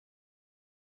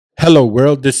Hello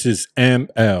world, this is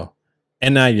ML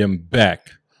and I am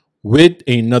back with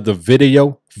another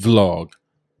video vlog.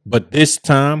 But this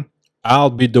time I'll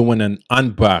be doing an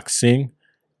unboxing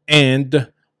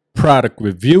and product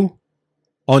review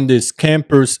on this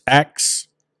Camper's Axe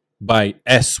by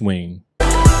Estwing.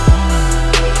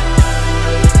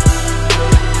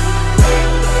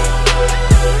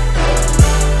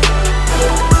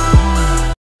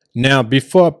 Now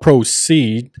before I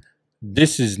proceed,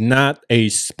 this is not a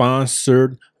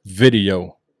sponsored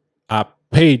video. I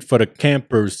paid for the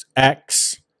Camper's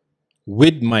Axe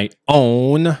with my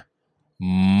own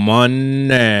money.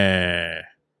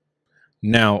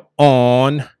 Now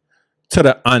on to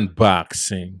the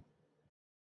unboxing.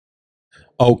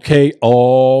 Okay,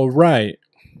 all right.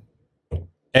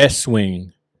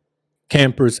 Estwing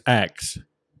Camper's Axe,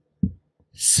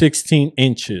 16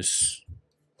 inches.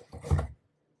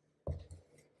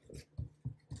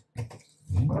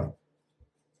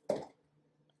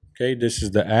 Okay, this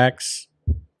is the axe.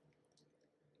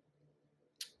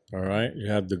 All right, you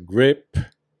have the grip.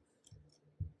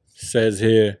 Says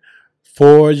here,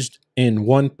 forged in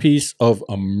one piece of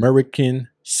American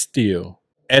steel.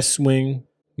 Estwing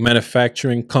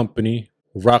Manufacturing Company,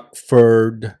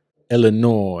 Rockford,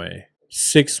 Illinois,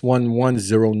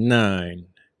 61109.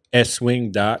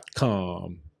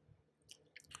 Estwing.com.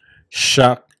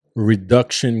 Shock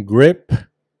reduction grip,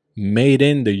 made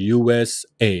in the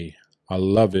USA. I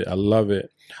love it. I love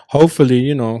it.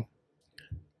 Hopefully,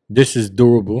 this is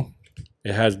durable.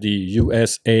 It has the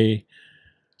USA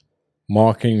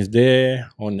markings there.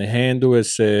 On the handle, it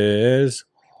says,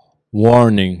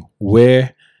 warning,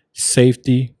 wear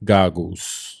safety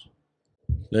goggles.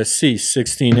 Let's see,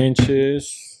 16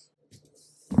 inches.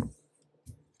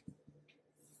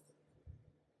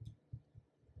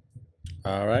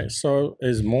 All right, so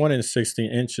it's more than 16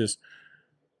 inches.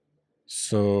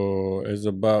 So it's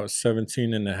about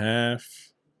 17 and a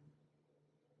half.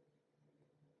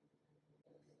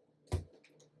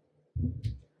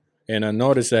 And I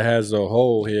notice it has a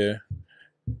hole here.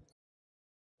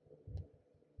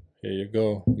 Here you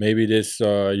go. Maybe this,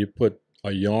 you put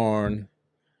a yarn,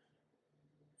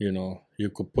 you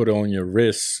could put it on your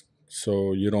wrist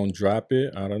so you don't drop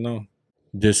it. I don't know.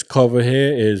 This cover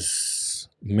here is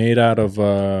made out of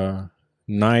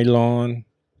nylon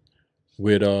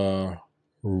with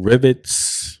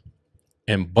rivets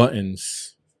and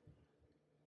buttons.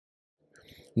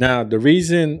 Now, the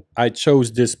reason I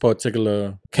chose this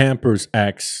particular Camper's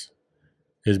Axe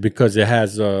is because it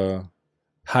has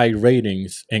high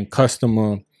ratings and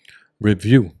customer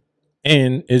review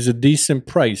and is a decent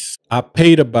price. I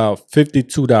paid about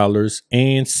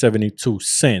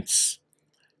 $52.72.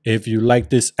 If you like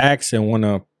this axe and want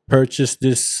to purchase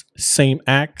this same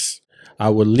axe, I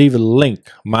will leave a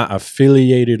link, my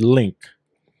affiliated link,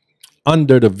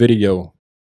 under the video.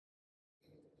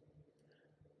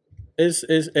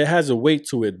 It has a weight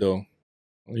to it though.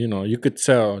 You could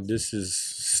tell this is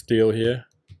steel here.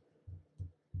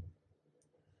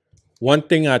 One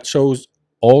thing I chose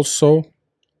also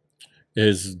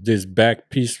is this back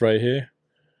piece right here,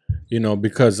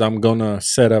 because I'm gonna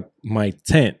set up my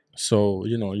tent. So,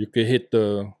 you could hit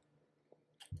the,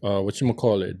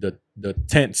 the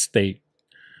tent stake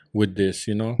with this,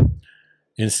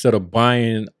 instead of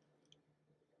buying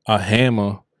a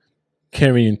hammer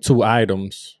carrying two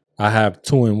items. I have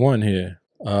two in one here,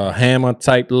 a hammer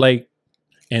type leg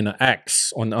and an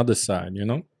axe on the other side,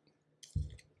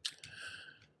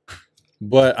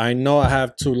 But I know I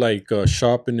have to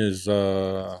sharpen his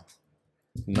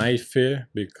knife here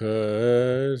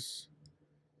because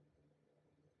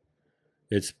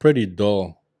it's pretty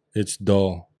dull. It's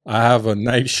dull. I have a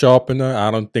knife sharpener.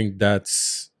 I don't think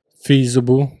that's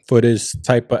feasible for this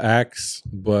type of axe,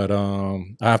 but I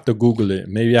have to Google it.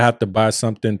 Maybe I have to buy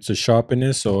something to sharpen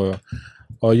this, or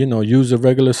use a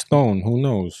regular stone. Who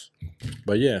knows?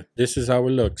 But yeah, this is how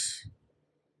it looks.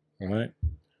 All right.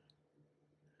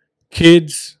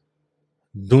 Kids,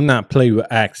 do not play with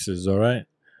axes. All right.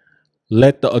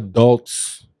 Let the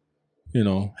adults,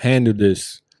 handle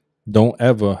this. Don't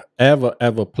ever, ever,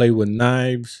 ever play with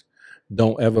knives.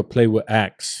 Don't ever play with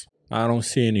axe. I don't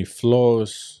see any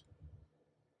flaws.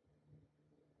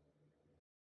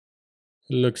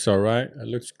 It looks all right. It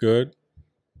looks good.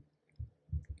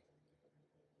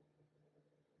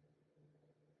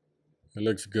 It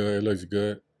looks good. It looks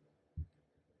good.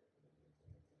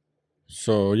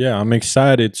 So yeah, I'm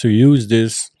excited to use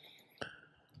this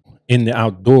in the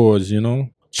outdoors,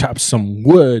 chop some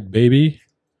wood, baby.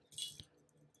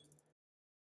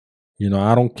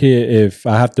 I don't care if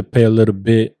I have to pay a little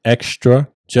bit extra,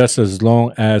 just as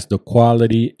long as the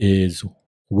quality is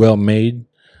well made.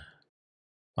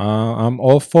 I'm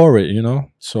all for it, you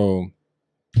know. So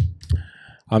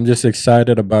I'm just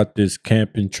excited about this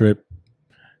camping trip,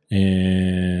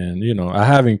 and you know, I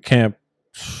haven't camped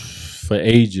for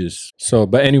ages. So,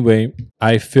 but anyway,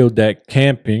 I feel that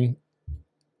camping,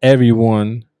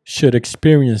 everyone should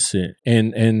experience it.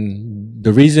 And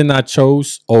the reason I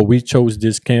chose, or we chose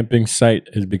this camping site,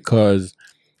 is because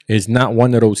it's not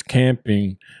one of those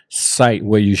camping site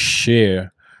where you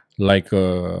share like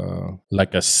a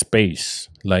space.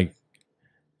 Like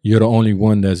you're the only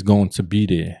one that's going to be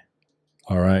there.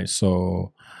 All right.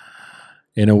 So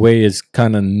in a way it's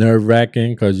kind of nerve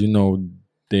wracking because you know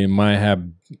they might have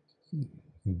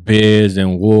bears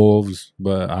and wolves,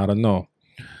 but I don't know.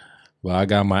 But I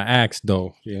got my axe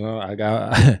though. You know, I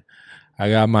got I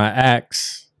got my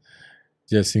axe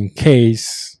just in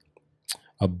case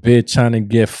a bear trying to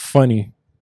get funny.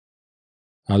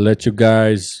 I'll let you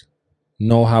guys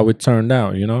know how it turned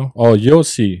out, you know? Oh, you'll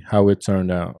see how it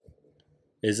turned out.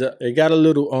 It got a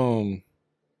little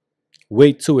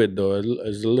weight to it though.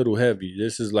 It's a little heavy.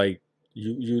 This is like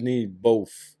you need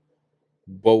both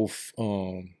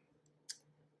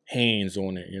hands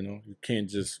on it, you know? You can't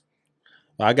just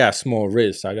I got small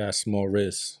wrists. I got small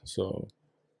wrists. So,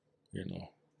 you know,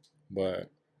 but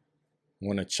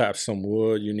want to chop some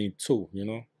wood, you need two, you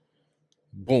know?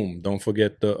 Boom. Don't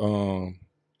forget the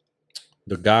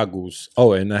goggles.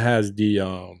 Oh, and it has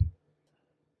the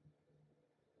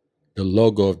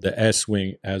logo of the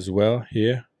Estwing as well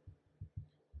here.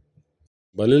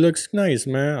 But it looks nice,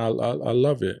 man. I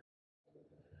love it.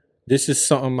 This is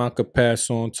something I could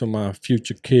pass on to my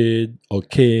future kid or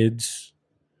kids.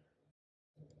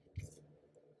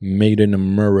 Made in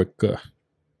America.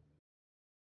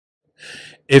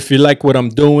 If you like what I'm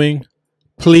doing,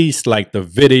 please like the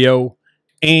video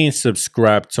and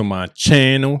subscribe to my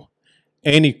channel.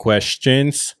 Any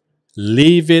questions,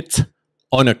 leave it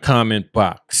on a comment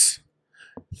box.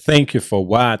 Thank you for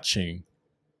watching.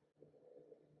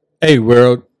 Hey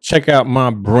world, check out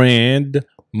my brand,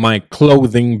 my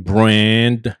clothing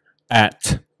brand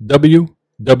at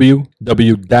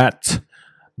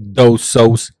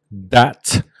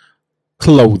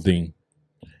www.dosos.clothing.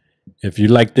 If you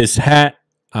like this hat,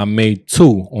 I made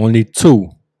two, only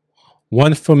two.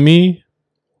 One for me,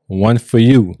 one for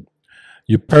you.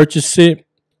 You purchase it,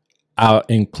 I'll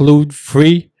include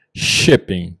free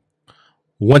shipping.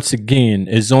 Once again,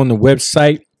 it's on the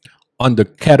website under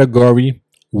category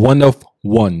 1 of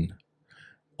 1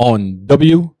 on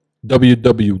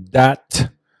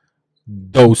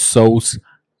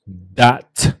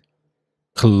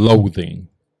www.dosos.clothing.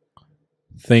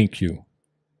 Thank you.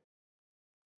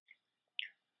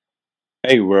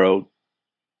 Hey world,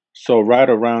 so right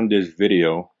around this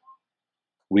video,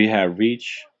 we have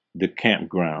reached the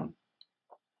campground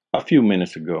a few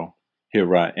minutes ago.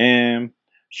 Here I am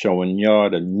showing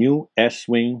y'all the new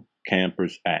Estwing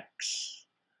Campers Axe.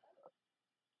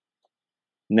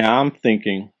 Now I'm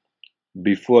thinking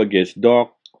before it gets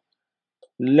dark,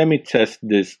 let me test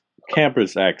this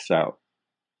Campers Axe out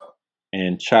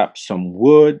and chop some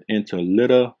wood into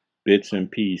little bits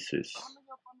and pieces.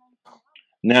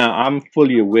 Now I'm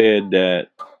fully aware that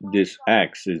this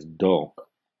axe is dull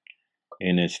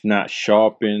and it's not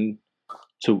sharpened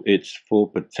to its full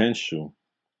potential.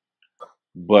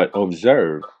 But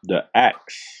observe, the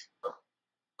axe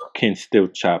can still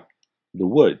chop the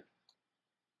wood.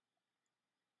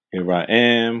 Here I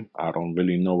am. I don't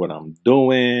really know what I'm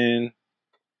doing.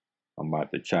 I'm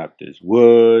about to chop this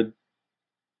wood.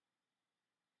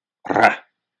 Let's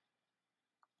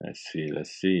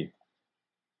see.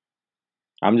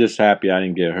 I'm just happy I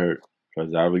didn't get hurt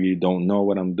because I really don't know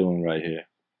what I'm doing right here.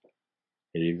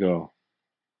 Here you go.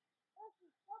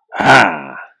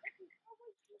 Ah!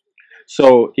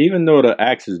 So even though the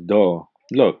axe is dull,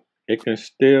 look, it can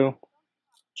still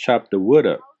chop the wood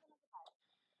up.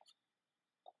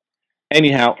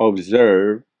 Anyhow,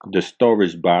 observe the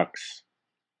storage box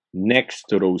next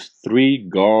to those 3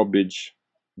 garbage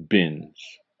bins.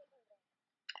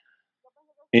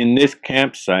 In this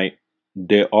campsite,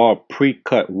 there are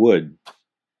pre-cut wood,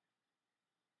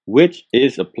 which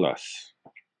is a plus.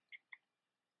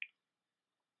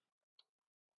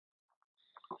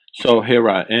 So here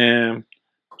I am,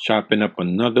 chopping up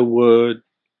another wood.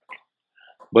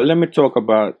 But let me talk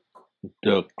about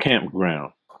the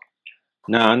campground.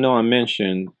 Now, I know I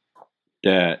mentioned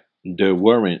that there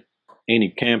weren't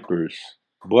any campers,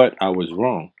 but I was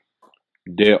wrong.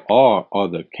 There are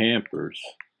other campers,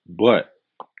 but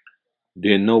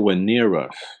they're nowhere near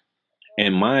us.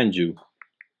 And mind you,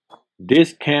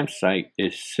 this campsite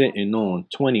is sitting on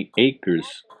 20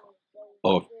 acres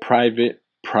of private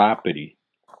property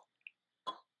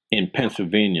in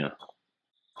Pennsylvania.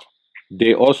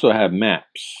 They also have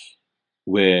maps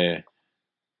where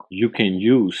you can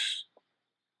use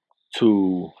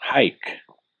to hike.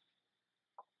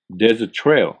 There's a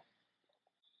trail.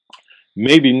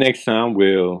 Maybe next time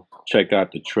we'll check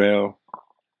out the trail,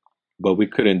 but we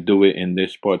couldn't do it in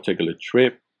this particular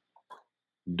trip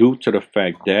due to the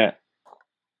fact that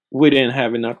we didn't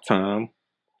have enough time,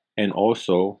 and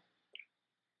also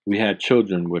we had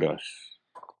children with us.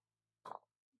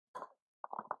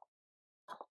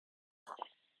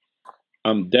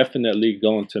 I'm definitely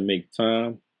going to make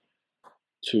time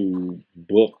to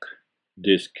book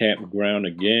this campground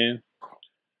again,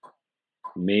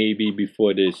 maybe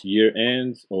before this year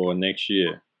ends or next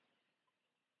year,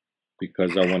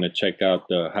 because I want to check out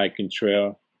the hiking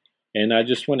trail and I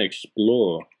just want to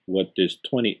explore what this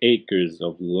 20 acres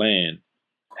of land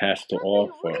has to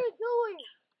offer.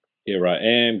 Here I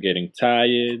am getting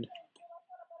tired,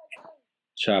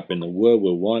 chopping the wood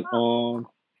with one arm.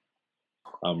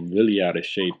 I'm really out of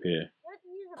shape here.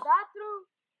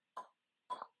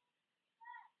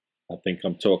 I think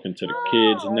I'm talking to the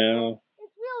kids now.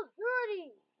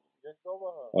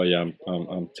 Oh yeah,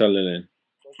 I'm telling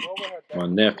my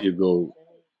nephew go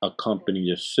accompany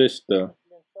your sister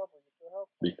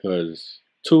because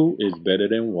two is better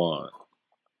than one.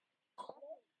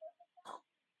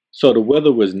 So the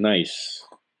weather was nice.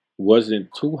 Wasn't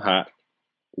too hot,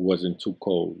 wasn't too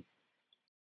cold.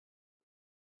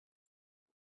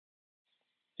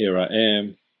 Here I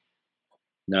am,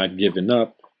 not giving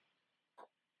up,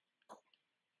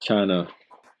 trying to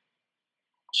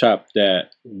chop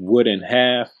that wood in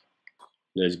half.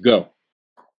 Let's go.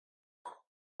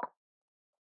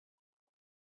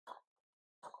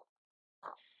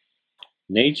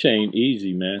 Nature ain't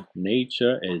easy, man.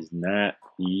 Nature is not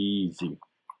easy.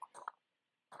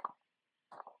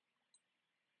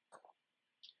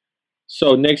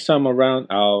 So next time around,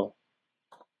 I'll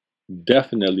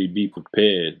definitely be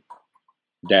prepared.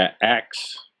 That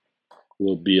axe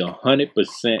will be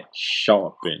 100%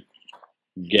 sharpened,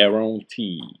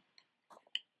 guaranteed.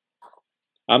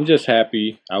 I'm just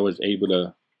happy I was able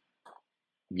to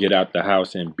get out the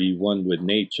house and be one with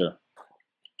nature.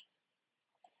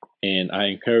 And I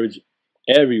encourage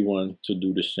everyone to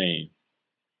do the same.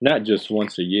 Not just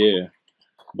once a year,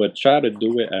 but try to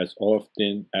do it as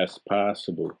often as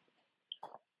possible.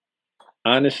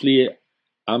 Honestly,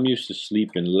 I'm used to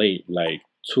sleeping late, like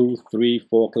 2, 3,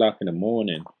 4 o'clock in the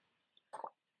morning.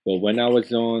 But when I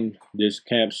was on this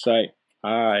campsite,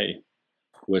 I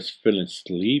was feeling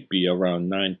sleepy around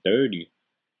 9:30,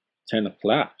 10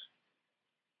 o'clock.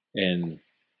 And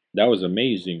that was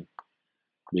amazing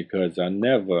because I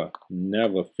never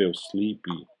feel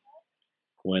sleepy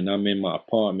when I'm in my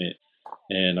apartment.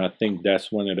 And I think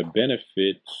that's one of the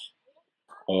benefits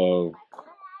of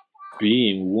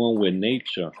being one with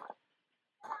nature.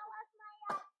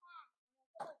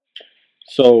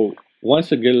 So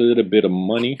once I get a little bit of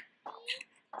money,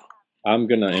 I'm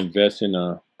gonna invest in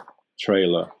a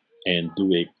trailer and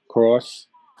do a cross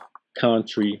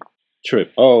country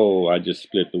trip. Oh, I just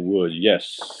split the wood.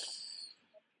 Yes,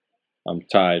 I'm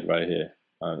tired right here.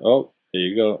 Oh, there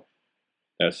you go.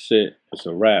 That's it. It's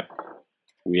a wrap.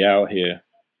 We out here.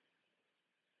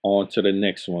 On to the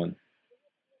next one.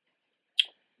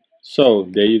 So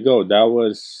there you go. That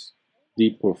was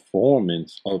the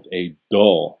performance of a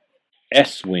doll.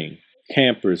 Estwing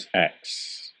Camper's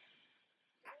Axe.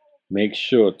 Make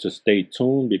sure to stay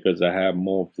tuned because I have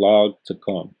more vlog to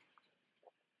come.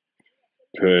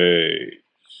 Peace.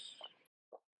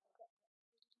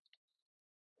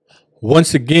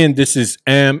 Once again, this is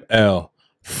ML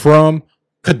from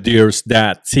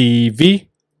Kadirs.tv.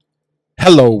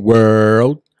 Hello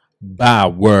world. Bye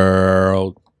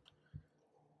world.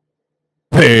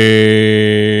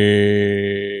 Peace.